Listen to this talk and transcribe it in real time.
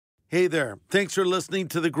Hey there. Thanks for listening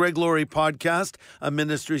to the Greg Laurie Podcast, a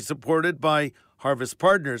ministry supported by Harvest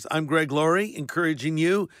Partners. I'm Greg Laurie, encouraging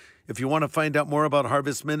you, if you want to find out more about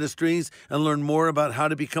Harvest Ministries and learn more about how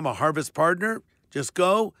to become a Harvest Partner, just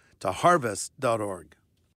go to harvest.org.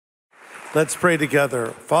 Let's pray together.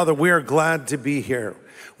 Father, we are glad to be here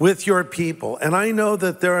with your people. And I know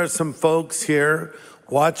that there are some folks here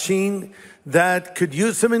watching that could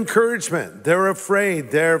use some encouragement. They're afraid.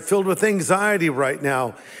 They're filled with anxiety right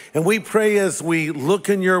now. And we pray as we look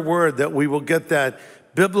in your word that we will get that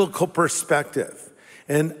biblical perspective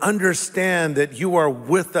and understand that you are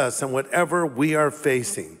with us in whatever we are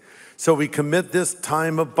facing. So we commit this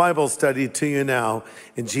time of Bible study to you now.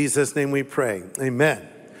 In Jesus' name we pray. Amen.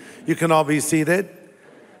 You can all be seated.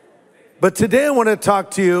 But today I want to talk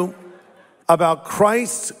to you about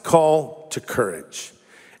Christ's call to courage.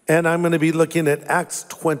 And I'm going to be looking at Acts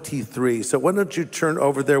 23. So why don't you turn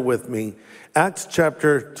over there with me? Acts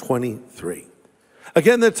chapter 23.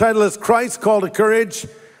 Again, the title is Christ's Call to Courage.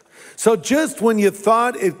 So just when you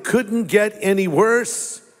thought it couldn't get any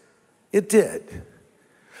worse, it did.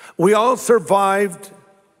 We all survived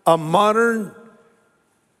a modern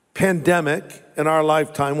pandemic in our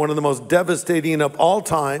lifetime, one of the most devastating of all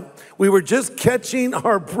time. We were just catching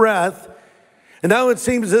our breath, and now it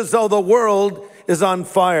seems as though the world is on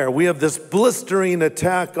fire. We have this blistering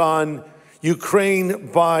attack on Ukraine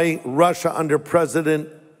by Russia under President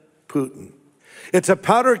Putin. It's a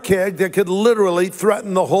powder keg that could literally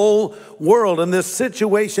threaten the whole world, and this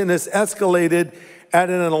situation has escalated at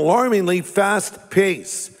an alarmingly fast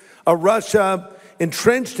pace. Russia,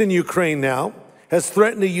 entrenched in Ukraine now, has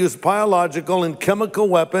threatened to use biological and chemical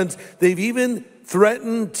weapons. They've even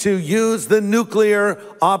threatened to use the nuclear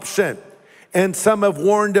option. And some have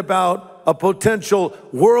warned about a potential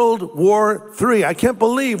World War III. I can't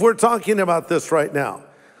believe we're talking about this right now.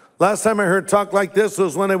 Last time I heard talk like this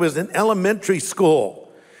was when I was in elementary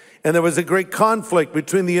school. And there was a great conflict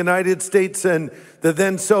between the United States and the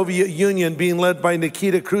then Soviet Union being led by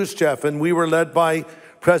Nikita Khrushchev, and we were led by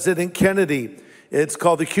President Kennedy. It's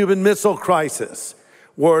called the Cuban Missile Crisis,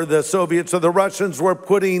 where the Soviets or the Russians were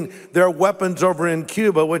putting their weapons over in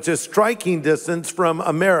Cuba, which is striking distance from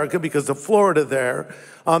America because of Florida there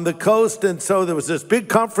on the coast. And so there was this big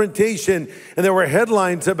confrontation, and there were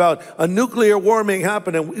headlines about a nuclear war may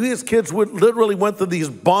happen. And we as kids literally went through these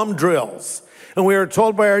bomb drills. And we were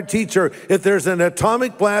told by our teacher, if there's an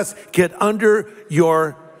atomic blast, get under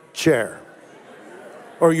your chair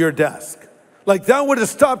or your desk. Like that would have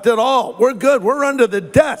stopped it all. We're good. We're under the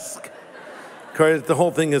desk. The whole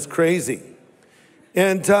thing is crazy.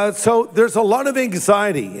 And so there's a lot of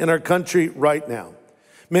anxiety in our country right now.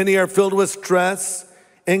 Many are filled with stress,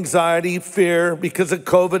 anxiety, fear because of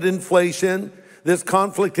COVID, inflation, this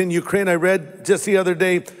conflict in Ukraine. I read just the other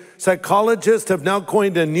day, psychologists have now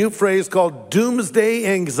coined a new phrase called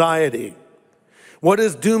doomsday anxiety. What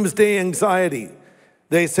is doomsday anxiety?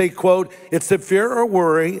 They say, quote, it's the fear or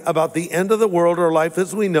worry about the end of the world or life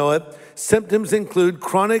as we know it. Symptoms include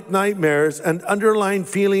chronic nightmares, an underlying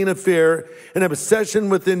feeling of fear, an obsession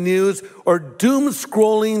with the news, or doom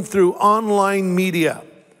scrolling through online media.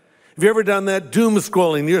 Have you ever done that? Doom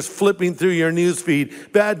scrolling. You're just flipping through your news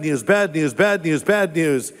feed. Bad news, bad news, bad news, bad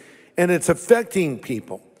news. And it's affecting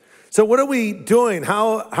people. So what are we doing?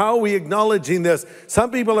 How are we acknowledging this?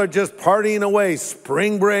 Some people are just partying away.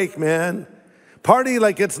 Spring break, man. Party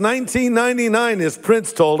like it's 1999, as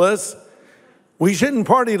Prince told us. We shouldn't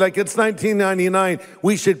party like it's 1999.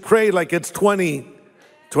 We should pray like it's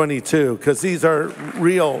 2022, because these are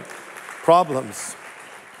real problems.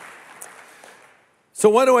 So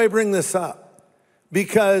why do I bring this up?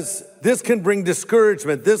 Because this can bring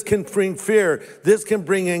discouragement. This can bring fear. This can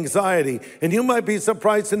bring anxiety. And you might be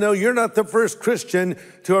surprised to know you're not the first Christian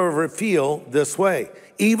to ever feel this way.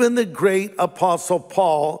 Even the great Apostle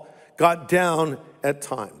Paul got down at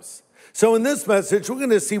times. So in this message, we're going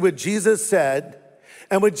to see what Jesus said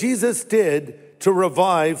and what Jesus did to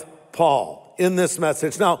revive Paul in this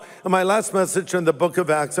message. Now, in my last message in the book of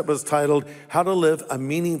Acts, it was titled, How to Live a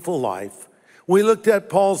Meaningful Life. We looked at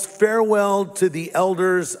Paul's farewell to the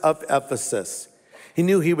elders of Ephesus. He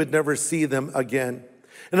knew he would never see them again.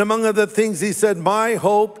 And among other things, he said, my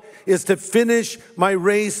hope is to finish my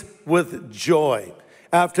race with joy.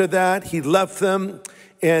 After that, he left them,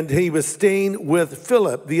 and he was staying with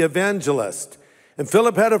Philip, the evangelist. And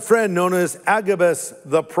Philip had a friend known as Agabus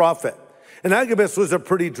the prophet. And Agabus was a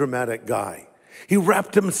pretty dramatic guy. He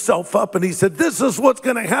wrapped himself up and he said, this is what's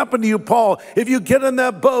going to happen to you, Paul. If you get in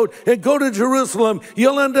that boat and go to Jerusalem,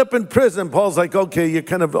 you'll end up in prison. Paul's like, okay, you're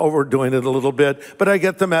kind of overdoing it a little bit, but I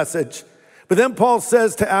get the message. But then Paul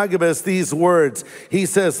says to Agabus these words. He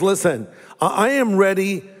says, listen, I am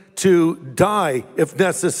ready to die, if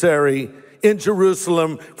necessary, in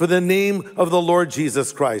Jerusalem for the name of the Lord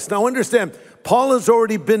Jesus Christ. Now understand, Paul has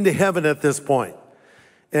already been to heaven at this point.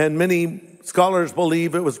 And many scholars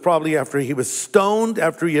believe it was probably after he was stoned,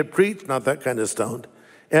 after he had preached, not that kind of stoned,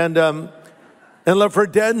 and left for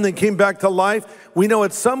dead and then came back to life. We know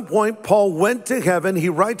at some point Paul went to heaven. He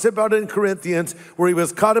writes about it in Corinthians, where he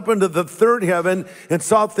was caught up into the third heaven and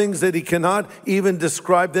saw things that he cannot even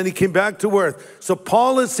describe. Then he came back to earth. So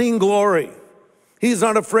Paul has seen glory. He's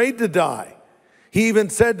not afraid to die. He even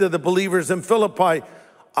said to the believers in Philippi,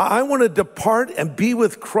 I want to depart and be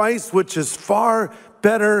with Christ, which is far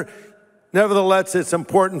better. Nevertheless, it's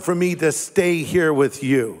important for me to stay here with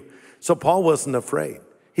you. So Paul wasn't afraid.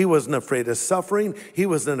 He wasn't afraid of suffering. He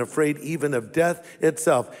wasn't afraid even of death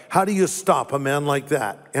itself. How do you stop a man like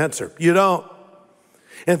that? Answer, you don't.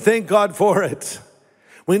 And thank God for it.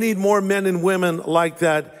 We need more men and women like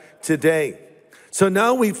that today. So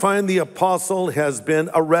now we find the apostle has been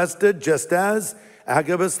arrested, just as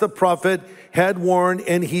Agabus the prophet had warned,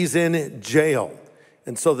 and he's in jail.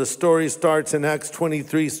 And so the story starts in Acts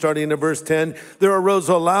 23, starting in verse 10. There arose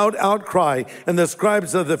a loud outcry, and the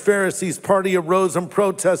scribes of the Pharisees' party arose and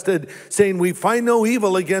protested, saying, we find no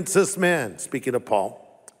evil against this man, speaking of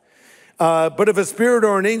Paul. But if a spirit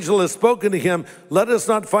or an angel has spoken to him, let us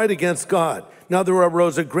not fight against God. Now there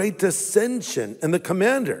arose a great dissension, and the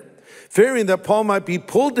commander, fearing that Paul might be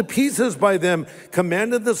pulled to pieces by them,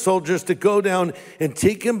 commanded the soldiers to go down and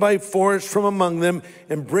take him by force from among them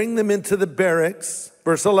and bring them into the barracks.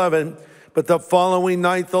 Verse 11, but the following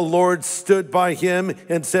night the Lord stood by him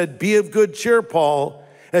and said, be of good cheer, Paul,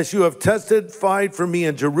 as you have testified for me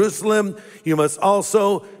in Jerusalem, you must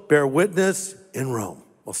also bear witness in Rome.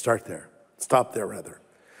 We'll start there. Stop there, rather.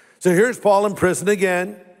 So here's Paul in prison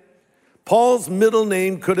again. Paul's middle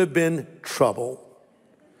name could have been Trouble.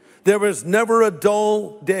 There was never a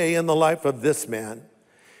dull day in the life of this man.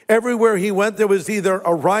 Everywhere he went, there was either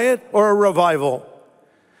a riot or a revival.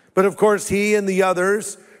 But of course, he and the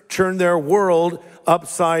others turned their world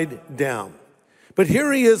upside down. But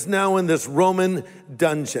here he is now in this Roman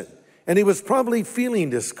dungeon. And he was probably feeling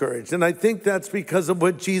discouraged. And I think that's because of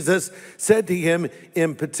what Jesus said to him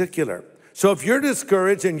in particular. So if you're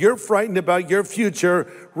discouraged and you're frightened about your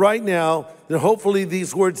future right now, then hopefully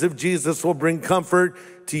these words of Jesus will bring comfort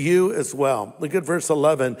to you as well. Look at verse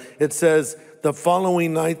 11. It says, the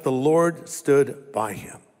following night the Lord stood by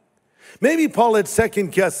him. Maybe Paul had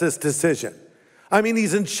second guessed this decision. I mean,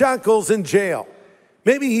 he's in shackles in jail.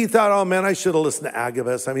 Maybe he thought, oh man, I should have listened to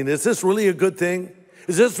Agabus. I mean, is this really a good thing?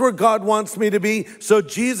 Is this where God wants me to be? So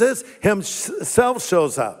Jesus himself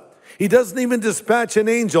shows up. He doesn't even dispatch an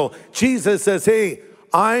angel. Jesus says, hey,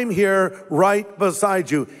 I'm here right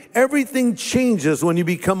beside you. Everything changes when you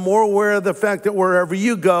become more aware of the fact that wherever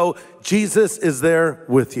you go, Jesus is there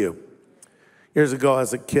with you. Years ago,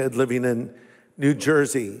 as a kid living in New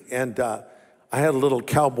Jersey, and I had a little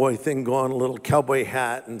cowboy thing going, a little cowboy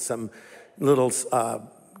hat and some little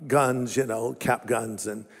guns, cap guns.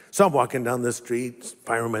 And so I'm walking down the street,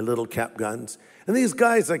 firing my little cap guns. And these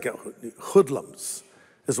guys, like hoodlums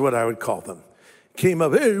is what I would call them, came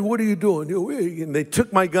up, hey, what are you doing? And they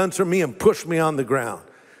took my guns from me and pushed me on the ground.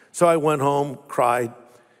 So I went home, cried,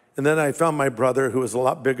 and then I found my brother, who was a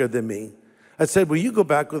lot bigger than me. I said, will you go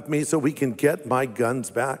back with me so we can get my guns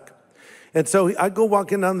back? And so I go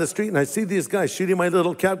walking down the street and I see these guys shooting my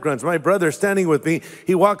little cap guns. My brother standing with me,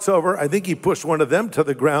 he walks over. I think he pushed one of them to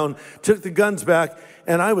the ground, took the guns back,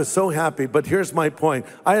 and I was so happy. But here's my point.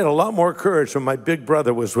 I had a lot more courage when my big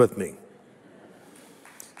brother was with me.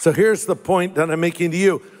 So here's the point that I'm making to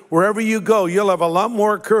you. Wherever you go, you'll have a lot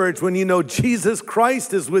more courage when you know Jesus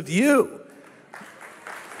Christ is with you,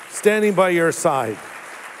 standing by your side.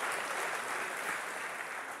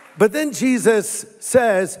 But then Jesus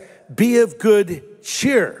says, be of good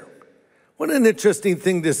cheer. What an interesting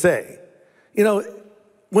thing to say.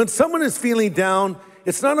 When someone is feeling down,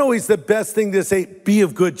 it's not always the best thing to say, be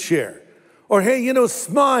of good cheer. Or, hey,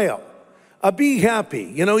 smile. Be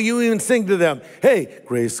happy. You even sing to them, hey,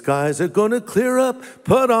 gray skies are going to clear up,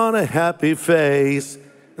 put on a happy face.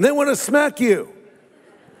 And they want to smack you.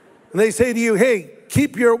 And they say to you, hey,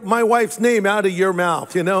 keep my wife's name out of your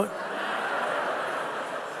mouth,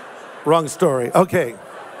 Wrong story. Okay.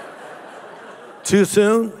 Too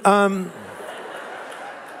soon?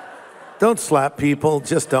 Don't slap people.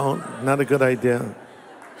 Just don't. Not a good idea.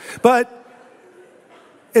 But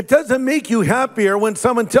it doesn't make you happier when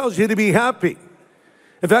someone tells you to be happy.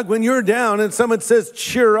 In fact, when you're down and someone says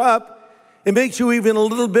cheer up, it makes you even a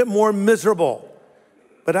little bit more miserable.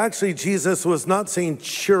 But actually, Jesus was not saying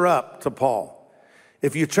cheer up to Paul.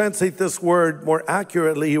 If you translate this word more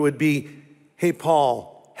accurately, it would be, hey,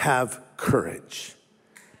 Paul, have courage.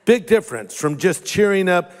 Big difference from just cheering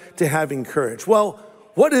up to having courage. Well,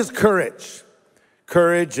 what is courage?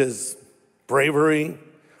 Courage is bravery,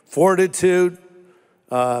 fortitude,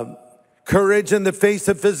 courage in the face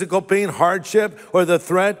of physical pain, hardship, or the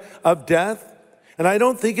threat of death. And I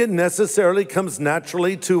don't think it necessarily comes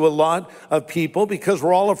naturally to a lot of people because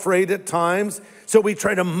we're all afraid at times. So we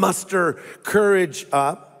try to muster courage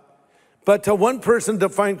up. But to one person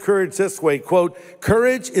defined courage this way, quote,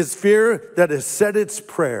 "Courage is fear that has said its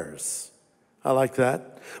prayers." I like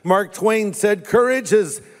that. Mark Twain said, "Courage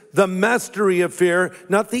is the mastery of fear,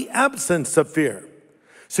 not the absence of fear."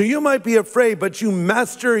 So you might be afraid, but you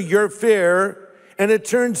master your fear and it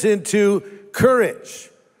turns into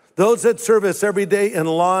courage. Those that serve us every day in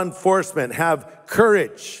law enforcement have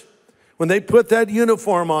courage. When they put that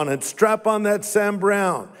uniform on and strap on that Sam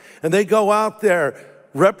Brown and they go out there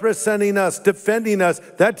representing us, defending us,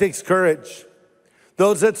 that takes courage.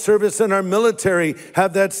 Those that serve us in our military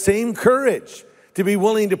have that same courage to be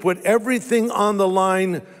willing to put everything on the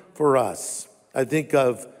line for us. I think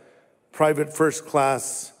of Private First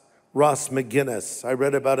Class Ross McGinnis. I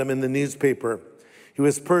read about him in the newspaper. He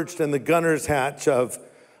was perched in the gunner's hatch of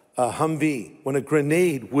a Humvee when a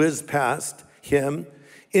grenade whizzed past him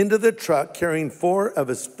into the truck carrying 4 of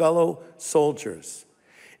his fellow soldiers.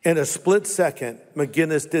 In a split second,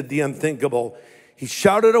 McGinnis did the unthinkable. He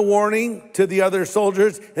shouted a warning to the other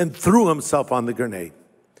soldiers and threw himself on the grenade.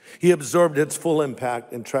 He absorbed its full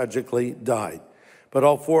impact and tragically died. But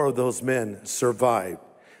all 4 of those men survived.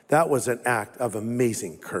 That was an act of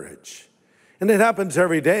amazing courage. And it happens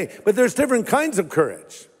every day, but there's different kinds of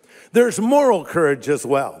courage. There's moral courage as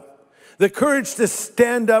well. The courage to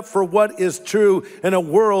stand up for what is true in a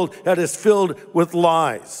world that is filled with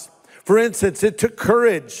lies. For instance, it took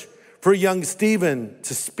courage for young Stephen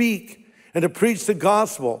to speak and to preach the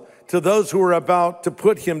gospel to those who were about to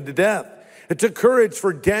put him to death. It took courage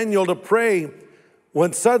for Daniel to pray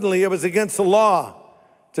when suddenly it was against the law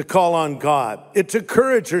to call on God. It took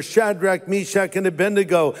courage for Shadrach, Meshach, and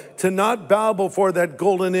Abednego to not bow before that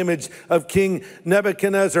golden image of King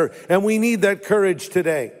Nebuchadnezzar. And we need that courage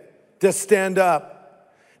today to stand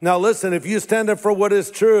up. Now listen, if you stand up for what is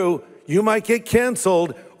true, you might get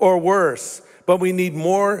canceled or worse, but we need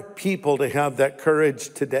more people to have that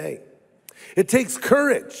courage today. It takes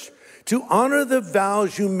courage to honor the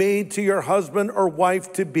vows you made to your husband or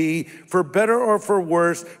wife to be, for better or for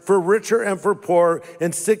worse, for richer and for poor,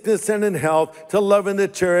 in sickness and in health, to love and to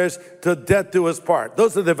cherish, to death do us part.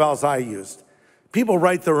 Those are the vows I used. People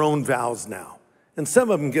write their own vows now, and some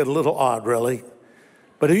of them get a little odd, really.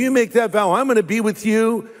 But if you make that vow, I'm going to be with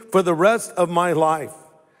you for the rest of my life.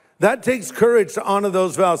 That takes courage to honor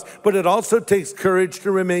those vows, but it also takes courage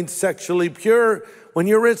to remain sexually pure when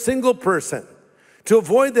you're a single person, to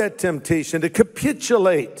avoid that temptation, to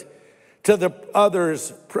capitulate to the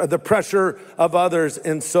others, the pressure of others,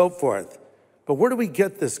 and so forth. But where do we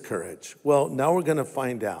get this courage? Well, now we're going to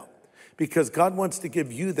find out, because God wants to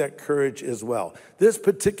give you that courage as well. This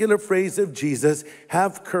particular phrase of Jesus,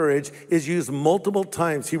 have courage, is used multiple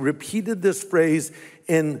times. He repeated this phrase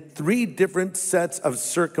in 3 different sets of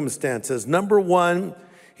circumstances. Number 1,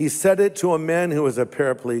 he said it to a man who was a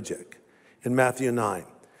paraplegic in Matthew 9.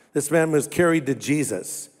 This man was carried to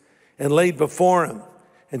Jesus and laid before him.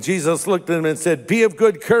 And Jesus looked at him and said, "Be of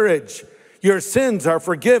good courage. Your sins are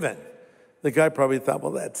forgiven." The guy probably thought,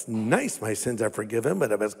 well, that's nice, my sins are forgiven,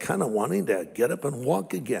 but I was kind of wanting to get up and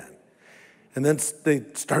walk again. And then they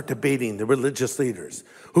start debating, the religious leaders,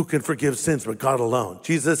 who can forgive sins but God alone.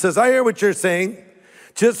 Jesus says, I hear what you're saying.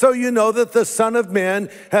 Just so you know that the Son of Man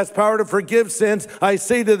has power to forgive sins, I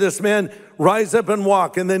say to this man, rise up and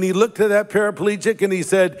walk. And then he looked to that paraplegic and he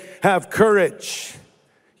said, have courage.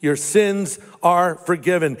 Your sins are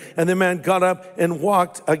forgiven. And the man got up and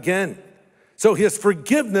walked again. So his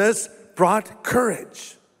forgiveness brought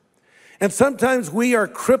courage. And sometimes we are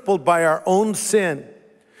crippled by our own sin.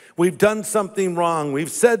 We've done something wrong.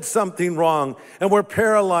 We've said something wrong, and we're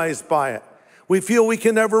paralyzed by it. We feel we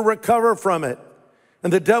can never recover from it.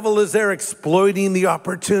 And the devil is there exploiting the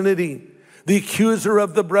opportunity. The accuser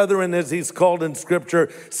of the brethren, as he's called in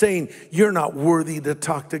Scripture, saying, you're not worthy to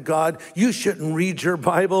talk to God. You shouldn't read your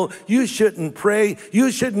Bible. You shouldn't pray.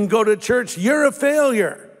 You shouldn't go to church. You're a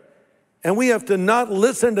failure. And we have to not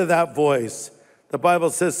listen to that voice. The Bible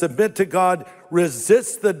says, submit to God,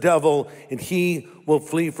 resist the devil, and he will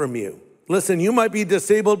flee from you. Listen, you might be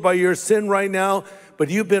disabled by your sin right now, but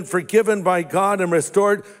you've been forgiven by God and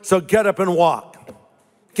restored, so get up and walk.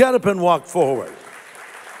 Get up and walk forward.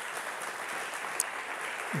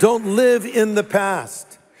 Don't live in the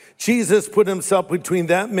past. Jesus put himself between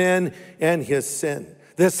that man and his sin.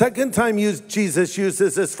 The second time Jesus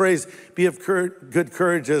uses this phrase, be of good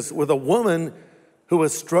courage, is with a woman who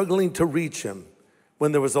was struggling to reach him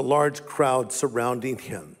when there was a large crowd surrounding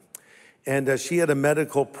him. And she had a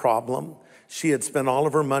medical problem. She had spent all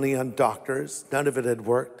of her money on doctors. None of it had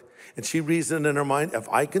worked. And she reasoned in her mind, if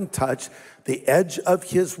I can touch the edge of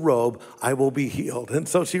his robe, I will be healed. And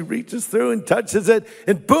so she reaches through and touches it,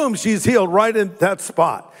 and boom, she's healed right in that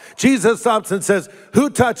spot. Jesus stops and says,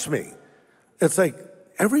 who touched me? It's like,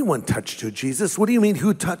 everyone touched you, Jesus. What do you mean,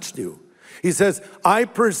 who touched you? He says, I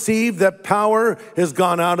perceive that power has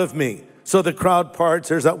gone out of me. So the crowd parts.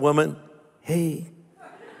 There's that woman. Hey.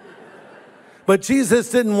 But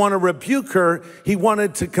Jesus didn't want to rebuke her. He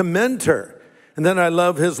wanted to commend her. And then I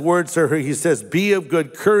love his words to her. He says, be of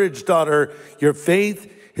good courage, daughter. Your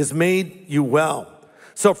faith has made you well.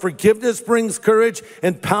 So forgiveness brings courage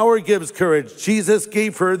and power gives courage. Jesus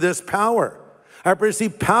gave her this power. I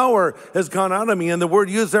perceive power has gone out of me. And the word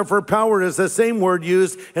used there for power is the same word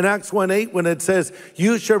used in Acts 1:8 when it says,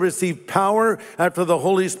 you shall receive power after the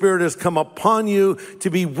Holy Spirit has come upon you to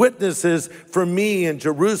be witnesses for me in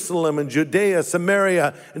Jerusalem and Judea,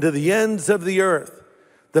 Samaria, and to the ends of the earth.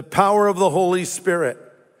 The power of the Holy Spirit.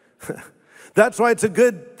 That's why it's a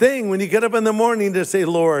good thing when you get up in the morning to say,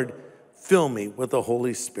 Lord, fill me with the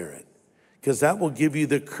Holy Spirit, because that will give you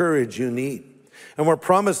the courage you need. And we're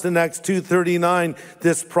promised in Acts 2:39,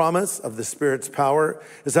 this promise of the Spirit's power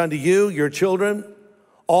is unto you, your children,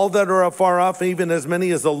 all that are afar off, even as many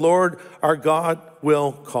as the Lord our God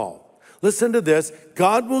will call. Listen to this.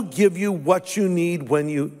 God will give you what you need when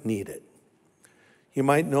you need it. You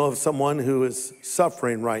might know of someone who is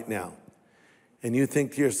suffering right now. And you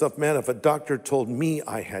think to yourself, man, if a doctor told me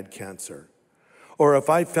I had cancer, or if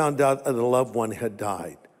I found out that a loved one had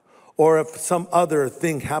died, or if some other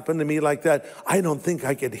thing happened to me like that, I don't think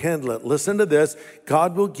I could handle it. Listen to this.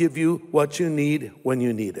 God will give you what you need when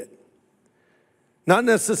you need it. Not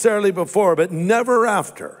necessarily before, but never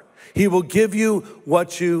after. He will give you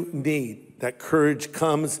what you need. That courage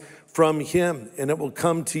comes from him, and it will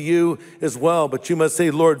come to you as well. But you must say,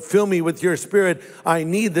 Lord, fill me with your Spirit. I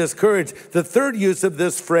need this courage. The third use of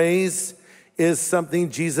this phrase is something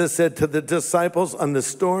Jesus said to the disciples on the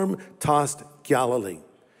storm-tossed Galilee.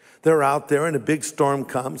 They're out there and a big storm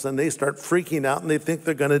comes and they start freaking out and they think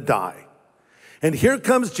they're going to die. And here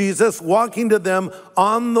comes Jesus walking to them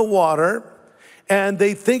on the water, and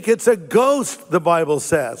they think it's a ghost, the Bible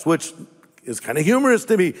says, which is kind of humorous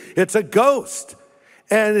to me. It's a ghost.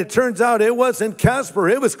 And it turns out it wasn't Casper,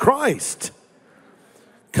 it was Christ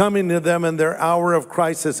coming to them in their hour of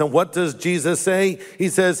crisis. And what does Jesus say? He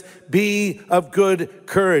says, be of good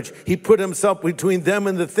courage. He put himself between them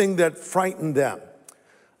and the thing that frightened them.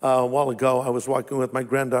 A while ago, I was walking with my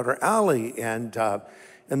granddaughter, Allie, and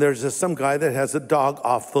there's some guy that has a dog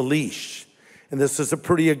off the leash. And this is a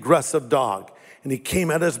pretty aggressive dog. And he came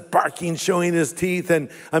at us barking, showing his teeth. And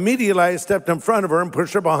immediately I stepped in front of her and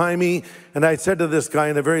pushed her behind me. And I said to this guy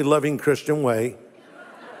in a very loving Christian way,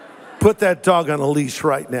 put that dog on a leash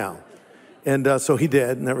right now. And so he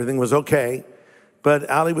did, and everything was okay. But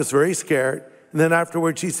Allie was very scared. And then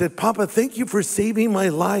afterwards she said, Papa, thank you for saving my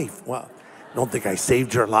life. Well, I don't think I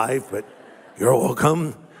saved your life, but you're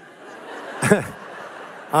welcome.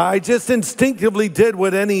 I just instinctively did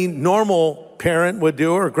what any normal parent would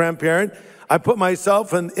do, or grandparent. I put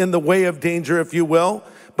myself in the way of danger, if you will.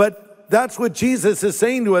 But that's what Jesus is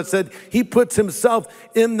saying to us, that he puts himself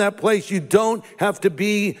in that place. You don't have to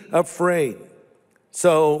be afraid.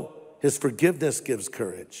 So his forgiveness gives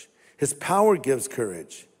courage. His power gives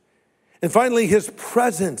courage. And finally, his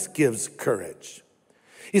presence gives courage.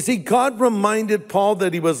 You see, God reminded Paul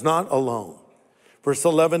that he was not alone. Verse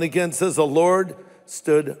 11 again says, the Lord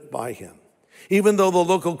stood by him. Even though the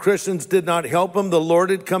local Christians did not help him, the Lord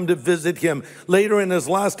had come to visit him. Later in his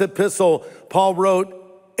last epistle, Paul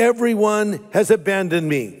wrote, everyone has abandoned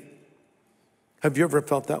me. Have you ever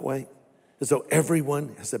felt that way? As though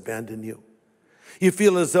everyone has abandoned you. You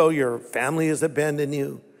feel as though your family has abandoned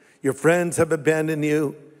you. Your friends have abandoned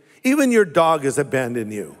you. Even your dog has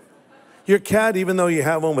abandoned you. Your cat, even though you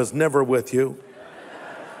have one, was never with you.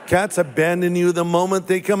 Cats abandon you the moment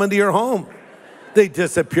they come into your home. They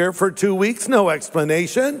disappear for 2 weeks, no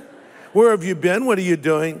explanation. Where have you been? What are you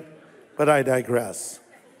doing? But I digress.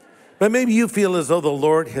 But maybe you feel as though the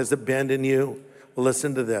Lord has abandoned you. Well,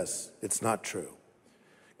 listen to this. It's not true.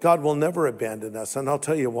 God will never abandon us, and I'll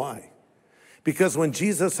tell you why. Because when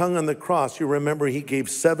Jesus hung on the cross, you remember he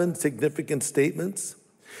gave 7 significant statements.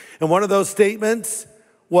 And one of those statements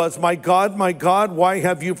was, my God, why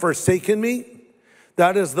have you forsaken me?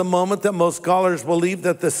 That is the moment that most scholars believe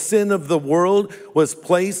that the sin of the world was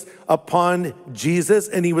placed upon Jesus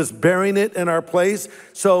and he was bearing it in our place.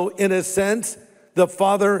 So in a sense, the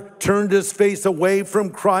Father turned his face away from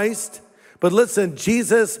Christ. But listen,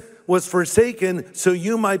 Jesus was forsaken so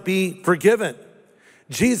you might be forgiven.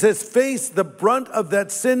 Jesus faced the brunt of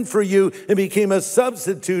that sin for you and became a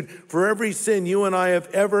substitute for every sin you and I have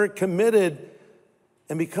ever committed.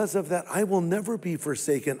 And because of that, I will never be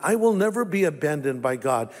forsaken. I will never be abandoned by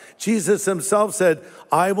God. Jesus himself said,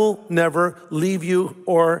 I will never leave you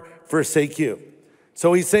or forsake you.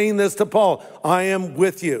 So he's saying this to Paul, I am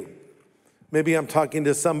with you. Maybe I'm talking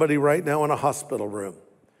to somebody right now in a hospital room.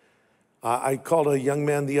 I called a young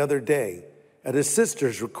man the other day at his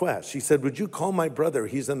sister's request. She said, would you call my brother?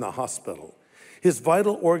 He's in the hospital. His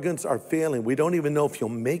vital organs are failing. We don't even know if he'll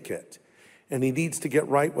make it. And he needs to get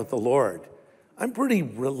right with the Lord. I'm pretty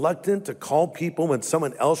reluctant to call people when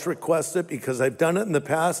someone else requests it because I've done it in the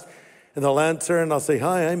past. And they'll answer and I'll say,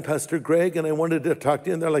 hi, I'm Pastor Greg and I wanted to talk to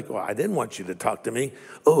you. And they're like, well, I didn't want you to talk to me.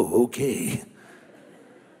 Oh, okay.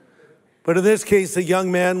 But in this case, the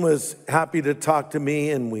young man was happy to talk to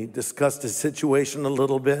me and we discussed his situation a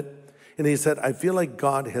little bit. And he said, I feel like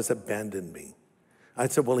God has abandoned me. I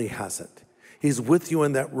said, well, he hasn't. He's with you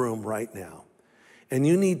in that room right now. And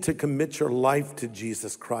you need to commit your life to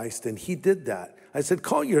Jesus Christ. And he did that. I said,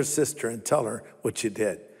 call your sister and tell her what you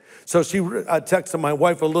did. So she texted my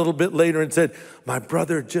wife a little bit later and said, my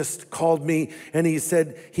brother just called me and he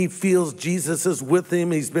said he feels Jesus is with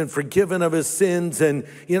him. He's been forgiven of his sins. And,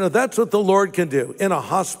 that's what the Lord can do. In a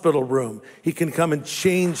hospital room, he can come and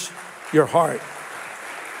change your heart.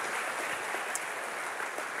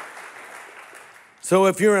 So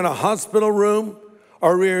if you're in a hospital room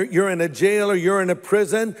or you're in a jail or you're in a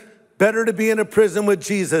prison, better to be in a prison with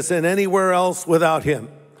Jesus than anywhere else without him.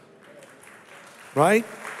 Right?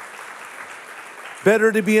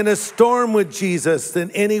 Better to be in a storm with Jesus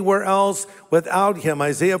than anywhere else without him.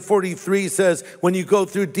 Isaiah 43 says, when you go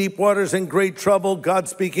through deep waters and great trouble, God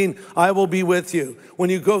speaking, I will be with you.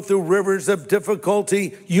 When you go through rivers of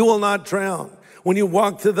difficulty, you will not drown. When you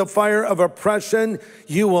walk through the fire of oppression,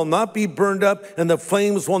 you will not be burned up and the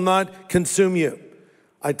flames will not consume you.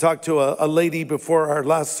 I talked to a lady before our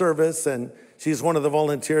last service and she's one of the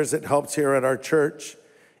volunteers that helps here at our church.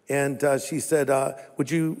 And she said,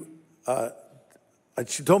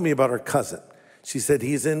 she told me about her cousin. She said,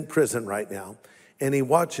 he's in prison right now and he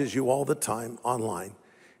watches you all the time online.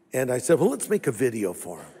 And I said, well, let's make a video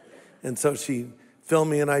for him. And so she filmed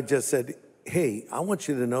me and I just said, hey, I want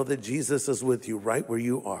you to know that Jesus is with you right where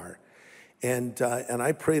you are. And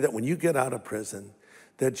I pray that when you get out of prison,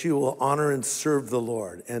 that you will honor and serve the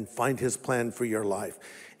Lord and find his plan for your life.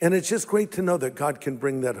 And it's just great to know that God can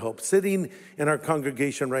bring that hope. Sitting in our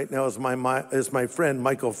congregation right now is my friend,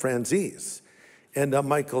 Michael Franzese. And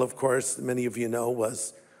Michael, of course, many of you know,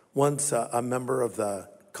 was once a member of the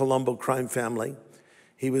Colombo crime family.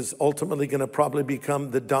 He was ultimately going to probably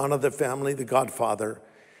become the Don of the family, the godfather.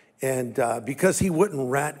 And because he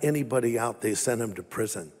wouldn't rat anybody out, they sent him to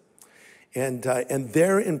prison. And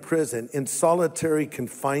there in prison, in solitary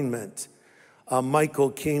confinement, Michael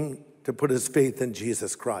came to put his faith in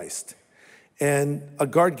Jesus Christ. And a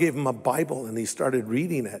guard gave him a Bible and he started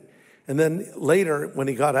reading it. And then later, when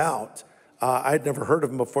he got out, I'd never heard of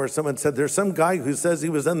him before. Someone said, there's some guy who says he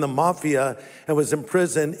was in the mafia and was in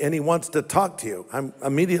prison and he wants to talk to you. I'm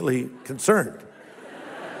immediately concerned.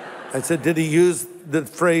 I said, did he use the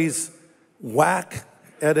phrase whack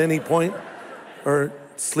at any point? Or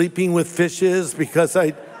sleeping with fishes? Because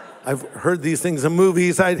I've heard these things in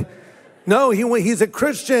movies. No, he's a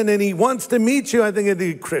Christian and he wants to meet you. I think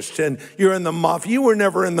he's a Christian. You're in the mafia. You were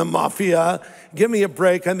never in the mafia. Give me a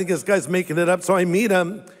break. I think this guy's making it up. So I meet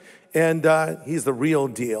him and he's the real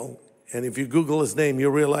deal. And if you Google his name,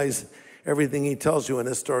 you'll realize everything he tells you in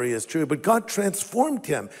his story is true. But God transformed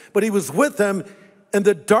him. But he was with him in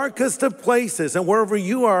the darkest of places. And wherever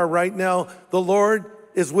you are right now, the Lord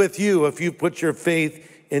is with you if you put your faith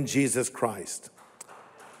in Jesus Christ.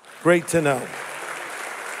 Great to know.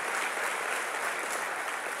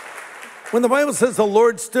 When the Bible says the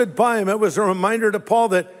Lord stood by him, it was a reminder to Paul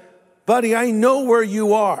that, buddy, I know where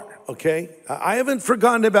you are, okay? I haven't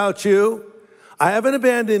forgotten about you. I haven't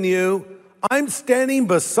abandoned you. I'm standing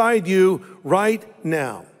beside you right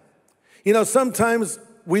now. Sometimes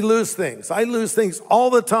we lose things. I lose things all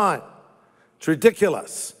the time. It's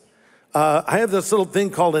ridiculous. I have this little thing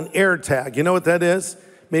called an AirTag. You know what that is?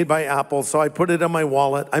 Made by Apple. So I put it in my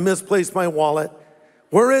wallet. I misplaced my wallet.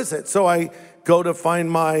 Where is it? So I go to find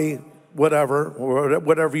my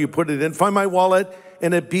whatever you put it in, find my wallet,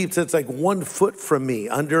 and it beeps. It's like 1 foot from me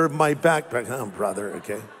under my backpack. Oh, brother,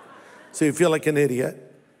 okay. so you feel like an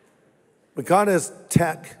idiot. But God has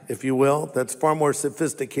tech, if you will, that's far more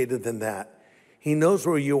sophisticated than that. He knows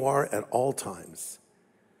where you are at all times.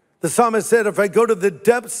 The psalmist said, if I go to the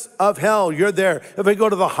depths of hell, you're there. If I go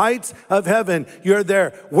to the heights of heaven, you're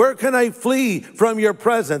there. Where can I flee from your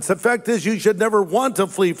presence? The fact is, you should never want to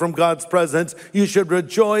flee from God's presence. You should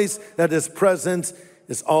rejoice that his presence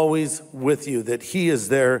is always with you, that he is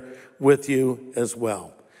there with you as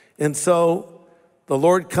well. And so the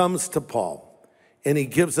Lord comes to Paul and he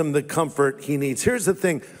gives him the comfort he needs. Here's the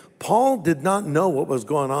thing. Paul did not know what was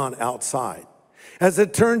going on outside. As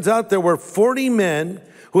it turns out, there were 40 men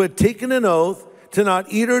who had taken an oath to not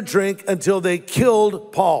eat or drink until they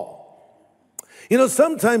killed Paul. You know,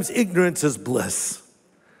 sometimes ignorance is bliss.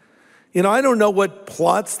 You know, I don't know what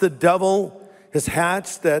plots the devil has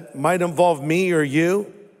hatched that might involve me or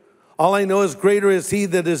you. All I know is greater is he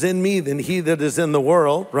that is in me than he that is in the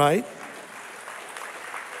world, right?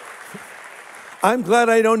 I'm glad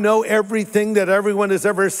I don't know everything that everyone has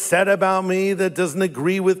ever said about me that doesn't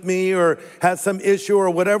agree with me or has some issue or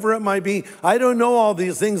whatever it might be. I don't know all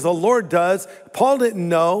these things. The Lord does. Paul didn't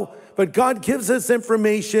know, but God gives us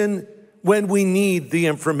information when we need the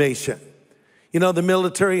information. You know, the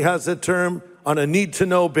military has a term on a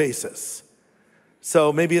need-to-know basis.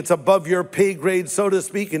 So maybe it's above your pay grade, so to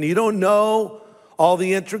speak, and you don't know all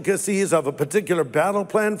the intricacies of a particular battle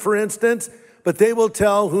plan, for instance, but they will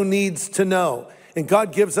tell who needs to know. And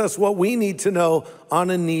God gives us what we need to know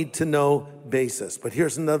on a need-to-know basis. But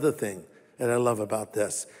here's another thing that I love about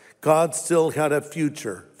this. God still had a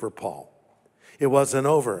future for Paul. It wasn't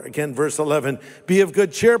over. Again, verse 11, be of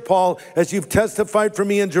good cheer, Paul, as you've testified for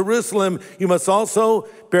me in Jerusalem, you must also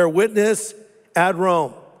bear witness at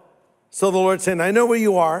Rome. So the Lord's saying, I know where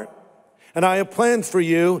you are, and I have plans for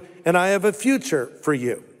you, and I have a future for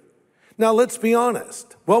you. Now, let's be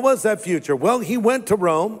honest. What was that future? Well, he went to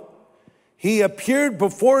Rome. He appeared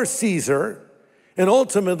before Caesar and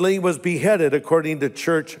ultimately was beheaded according to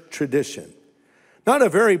church tradition. Not a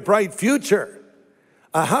very bright future.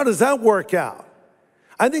 How does that work out?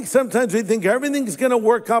 I think sometimes we think everything's going to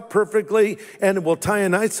work out perfectly and we'll tie a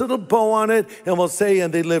nice little bow on it and we'll say,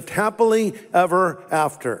 and they lived happily ever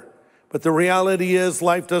after. But the reality is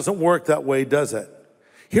life doesn't work that way, does it?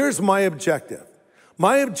 Here's my objective.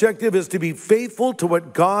 My objective is to be faithful to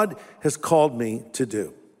what God has called me to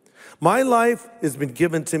do. My life has been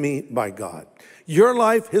given to me by God. Your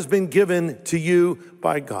life has been given to you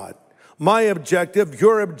by God. My objective,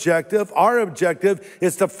 your objective, our objective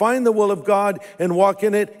is to find the will of God and walk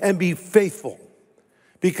in it and be faithful.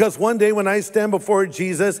 Because one day when I stand before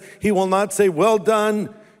Jesus, he will not say, well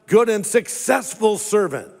done, good and successful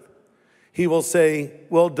servant. He will say,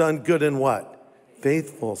 well done, good and what?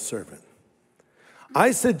 Faithful servant.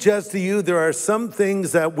 I suggest to you there are some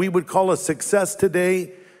things that we would call a success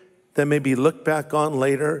today that may be looked back on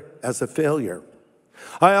later as a failure.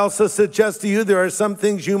 I also suggest to you there are some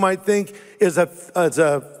things you might think is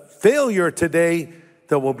a failure today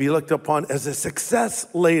that will be looked upon as a success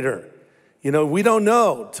later. You know, we don't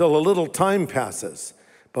know till a little time passes,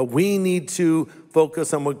 but we need to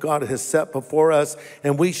focus on what God has set before us,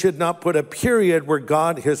 and we should not put a period where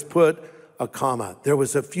God has put a comma. There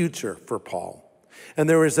was a future for Paul. And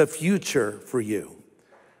there is a future for you.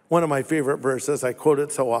 One of my favorite verses, I quote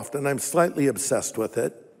it so often, I'm slightly obsessed with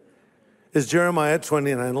it, is Jeremiah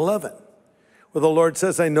 29:11, where the Lord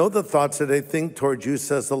says, I know the thoughts that I think toward you,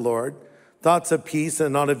 says the Lord, thoughts of peace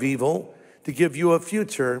and not of evil, to give you a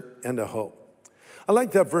future and a hope. I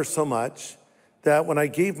like that verse so much that when I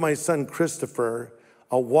gave my son Christopher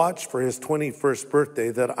a watch for his 21st birthday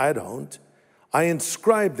that I'd owned, I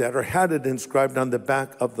inscribed that or had it inscribed on the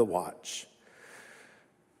back of the watch.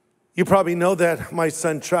 You probably know that my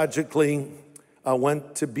son tragically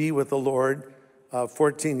went to be with the Lord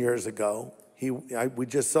 14 years ago. We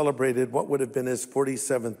just celebrated what would have been his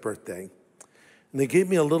 47th birthday. And they gave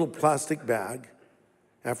me a little plastic bag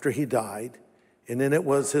after he died. And in it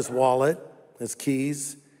was his wallet, his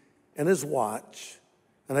keys, and his watch.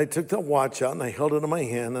 And I took the watch out and I held it in my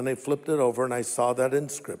hand and I flipped it over and I saw that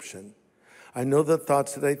inscription. I know the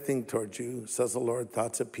thoughts that I think toward you, says the Lord,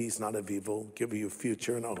 thoughts of peace, not of evil, give you a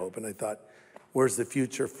future and a hope. And I thought, where's the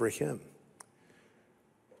future for him?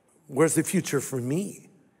 Where's the future for me?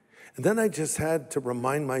 And then I just had to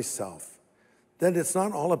remind myself that it's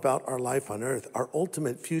not all about our life on earth. Our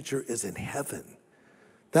ultimate future is in heaven.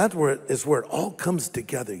 That's where it all comes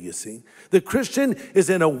together, you see. The Christian is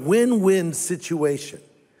in a win-win situation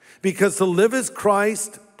because to live is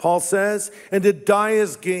Christ, Paul says, and to die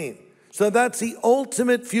is gain. So that's the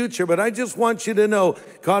ultimate future. But I just want you to know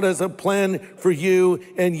God has a plan for you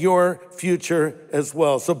and your future as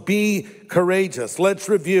well. So be courageous. Let's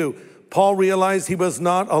review. Paul realized he was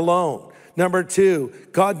not alone. Number 2,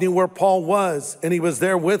 God knew where Paul was and he was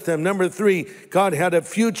there with him. Number 3, God had a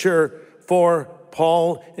future for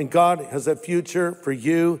Paul, and God has a future for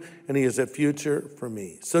you, and he has a future for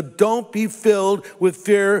me. So don't be filled with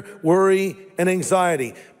fear, worry, and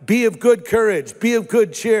anxiety. Be of good courage. Be of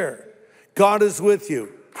good cheer. God is with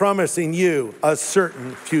you, promising you a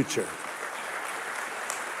certain future.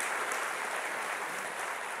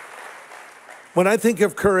 When I think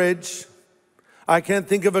of courage, I can't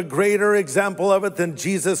think of a greater example of it than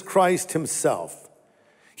Jesus Christ himself.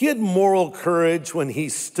 He had moral courage when he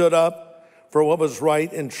stood up for what was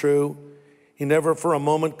right and true. He never for a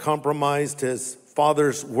moment compromised his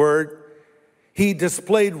Father's word. He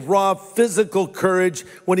displayed raw physical courage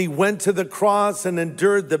when he went to the cross and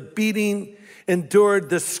endured the beating, endured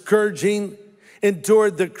the scourging,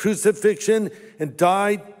 endured the crucifixion, and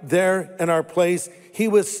died there in our place. He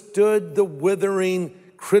withstood the withering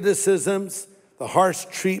criticisms, the harsh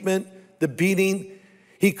treatment, the beating.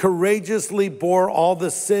 He courageously bore all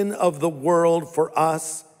the sin of the world for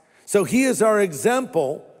us. So he is our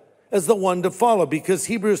example as the one to follow, because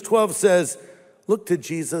Hebrews 12 says, look to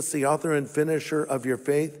Jesus, the author and finisher of your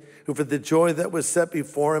faith, who for the joy that was set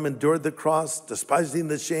before him endured the cross, despising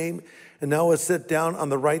the shame, and now is set down on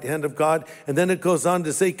the right hand of God. And then it goes on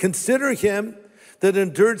to say, consider him that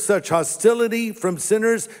endured such hostility from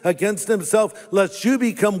sinners against himself, lest you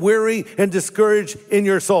become weary and discouraged in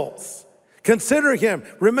your souls. Consider him.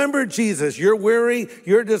 Remember Jesus. You're weary,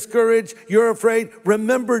 you're discouraged, you're afraid.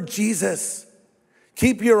 Remember Jesus.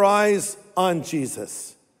 Keep your eyes on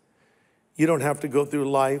Jesus. You don't have to go through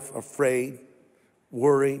life afraid,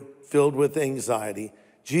 worried, filled with anxiety.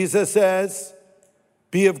 Jesus says,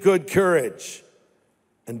 be of good courage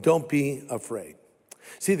and don't be afraid.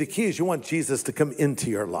 See, the key is you want Jesus to come into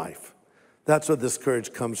your life. That's where this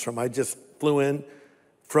courage comes from. I just flew in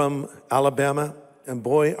from Alabama, and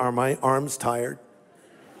boy, are my arms tired.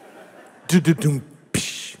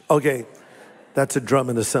 Okay, that's a drum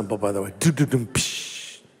and a cymbal, by the way.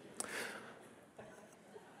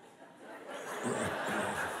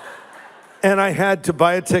 And I had to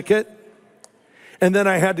buy a ticket, and then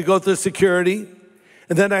I had to go through security,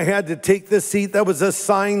 and then I had to take the seat that was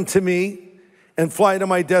assigned to me and fly to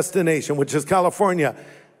my destination, which is California.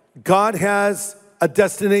 God has a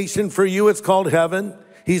destination for you. It's called heaven.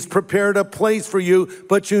 He's prepared a place for you,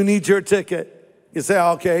 but you need your ticket. You say,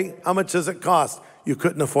 okay, how much does it cost? You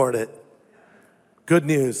couldn't afford it. Good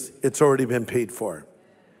news, it's already been paid for.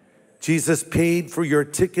 Jesus paid for your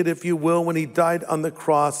ticket, if you will, when he died on the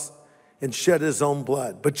cross and shed his own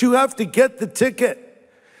blood. But you have to get the ticket.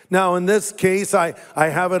 Now, in this case, I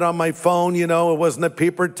have it on my phone. You know, it wasn't a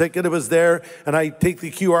paper ticket. It was there. And I take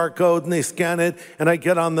the QR code and they scan it and I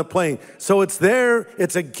get on the plane. So it's there.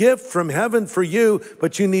 It's a gift from heaven for you,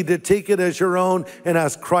 but you need to take it as your own and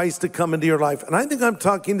ask Christ to come into your life. And I think I'm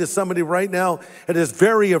talking to somebody right now that is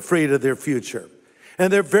very afraid of their future.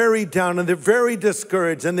 And they're very down and they're very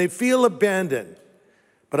discouraged and they feel abandoned.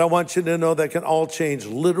 But I want you to know that can all change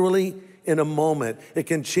literally in a moment. It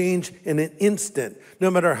can change in an instant,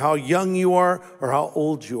 no matter how young you are or how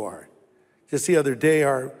old you are. Just the other day,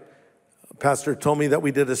 our pastor told me that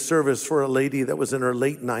we did a service for a lady that was in her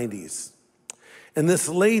late 90s. And this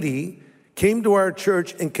lady came to our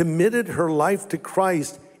church and committed her life to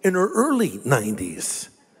Christ in her early 90s.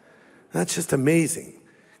 That's just amazing.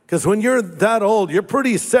 Because when you're that old, you're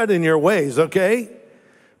pretty set in your ways, okay?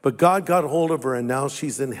 But God got hold of her and now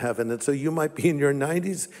she's in heaven. And so you might be in your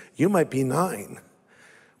 90s, you might be 9.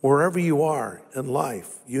 Wherever you are in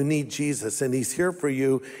life, you need Jesus and he's here for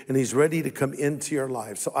you and he's ready to come into your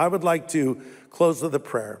life. So I would like to close with a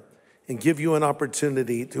prayer and give you an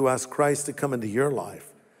opportunity to ask Christ to come into your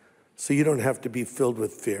life so you don't have to be filled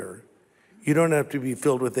with fear. You don't have to be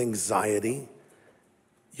filled with anxiety.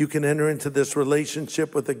 You can enter into this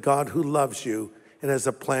relationship with a God who loves you and has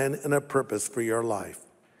a plan and a purpose for your life.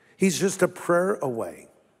 He's just a prayer away.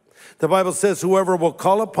 The Bible says whoever will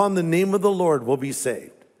call upon the name of the Lord will be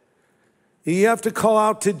saved. You have to call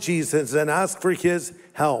out to Jesus and ask for his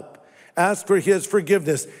help. Ask for his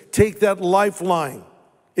forgiveness. Take that lifeline,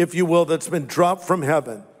 if you will, that's been dropped from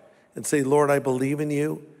heaven and say, Lord, I believe in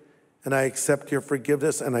you and I accept your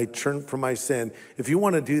forgiveness and I turn from my sin. If you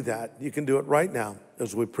want to do that, you can do it right now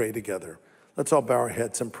as we pray together. Let's all bow our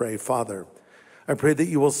heads and pray. Father, I pray that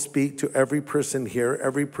you will speak to every person here,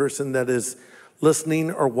 every person that is listening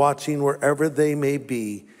or watching wherever they may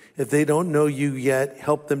be. If they don't know you yet,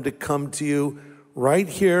 help them to come to you right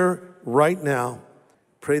here, right now.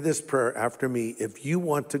 Pray this prayer after me. If you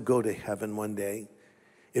want to go to heaven one day,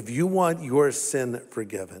 if you want your sin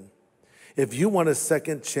forgiven, if you want a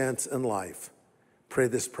second chance in life, Pray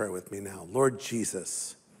this prayer with me now. Lord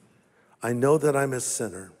Jesus, I know that I'm a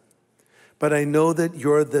sinner, but I know that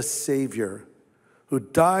you're the Savior who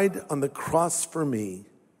died on the cross for me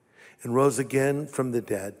and rose again from the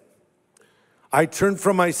dead. I turn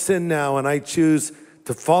from my sin now and I choose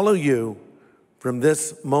to follow you from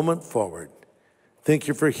this moment forward. Thank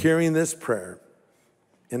you for hearing this prayer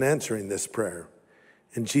and answering this prayer.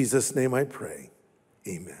 In Jesus' name I pray,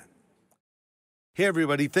 amen. Hey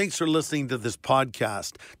everybody, thanks for listening to this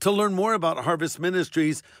podcast. To learn more about Harvest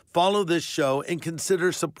Ministries, follow this show and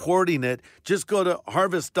consider supporting it. Just go to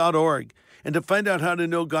harvest.org. And to find out how to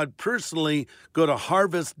know God personally, go to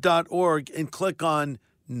harvest.org and click on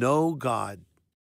Know God.